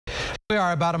We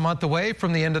are about a month away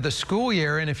from the end of the school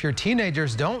year, and if your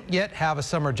teenagers don't yet have a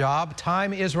summer job,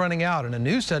 time is running out. And a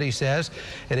new study says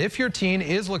that if your teen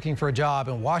is looking for a job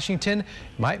in Washington, it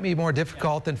might be more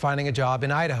difficult than finding a job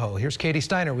in Idaho. Here's Katie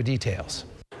Steiner with details.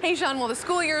 Hey, Sean, well, the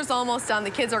school year is almost done. The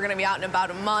kids are going to be out in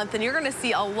about a month, and you're going to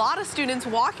see a lot of students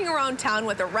walking around town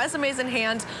with their resumes in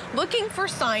hand, looking for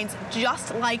signs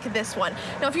just like this one.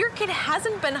 Now, if your kid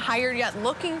hasn't been hired yet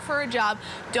looking for a job,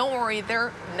 don't worry,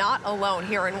 they're not alone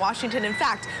here in Washington. In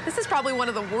fact, this is probably one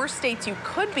of the worst states you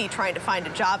could be trying to find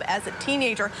a job as a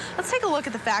teenager. Let's take a look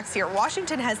at the facts here.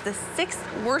 Washington has the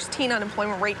 6th worst teen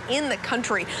unemployment rate in the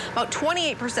country. About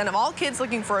 28% of all kids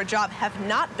looking for a job have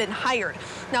not been hired.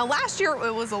 Now, last year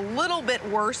it was a little bit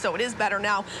worse, so it is better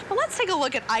now. But let's take a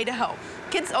look at Idaho.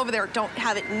 Kids over there don't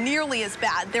have it nearly as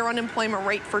bad. Their unemployment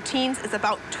rate for teens is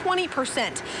about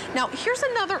 20%. Now, here's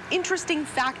another interesting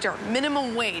factor.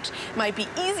 Minimum wage. It might be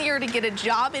easier to get a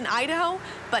job in Idaho,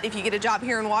 but if you get a job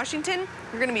here in Washington,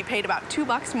 you're going to be paid about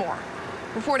 $2 more.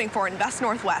 Reporting for Invest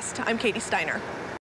Northwest, I'm Katie Steiner.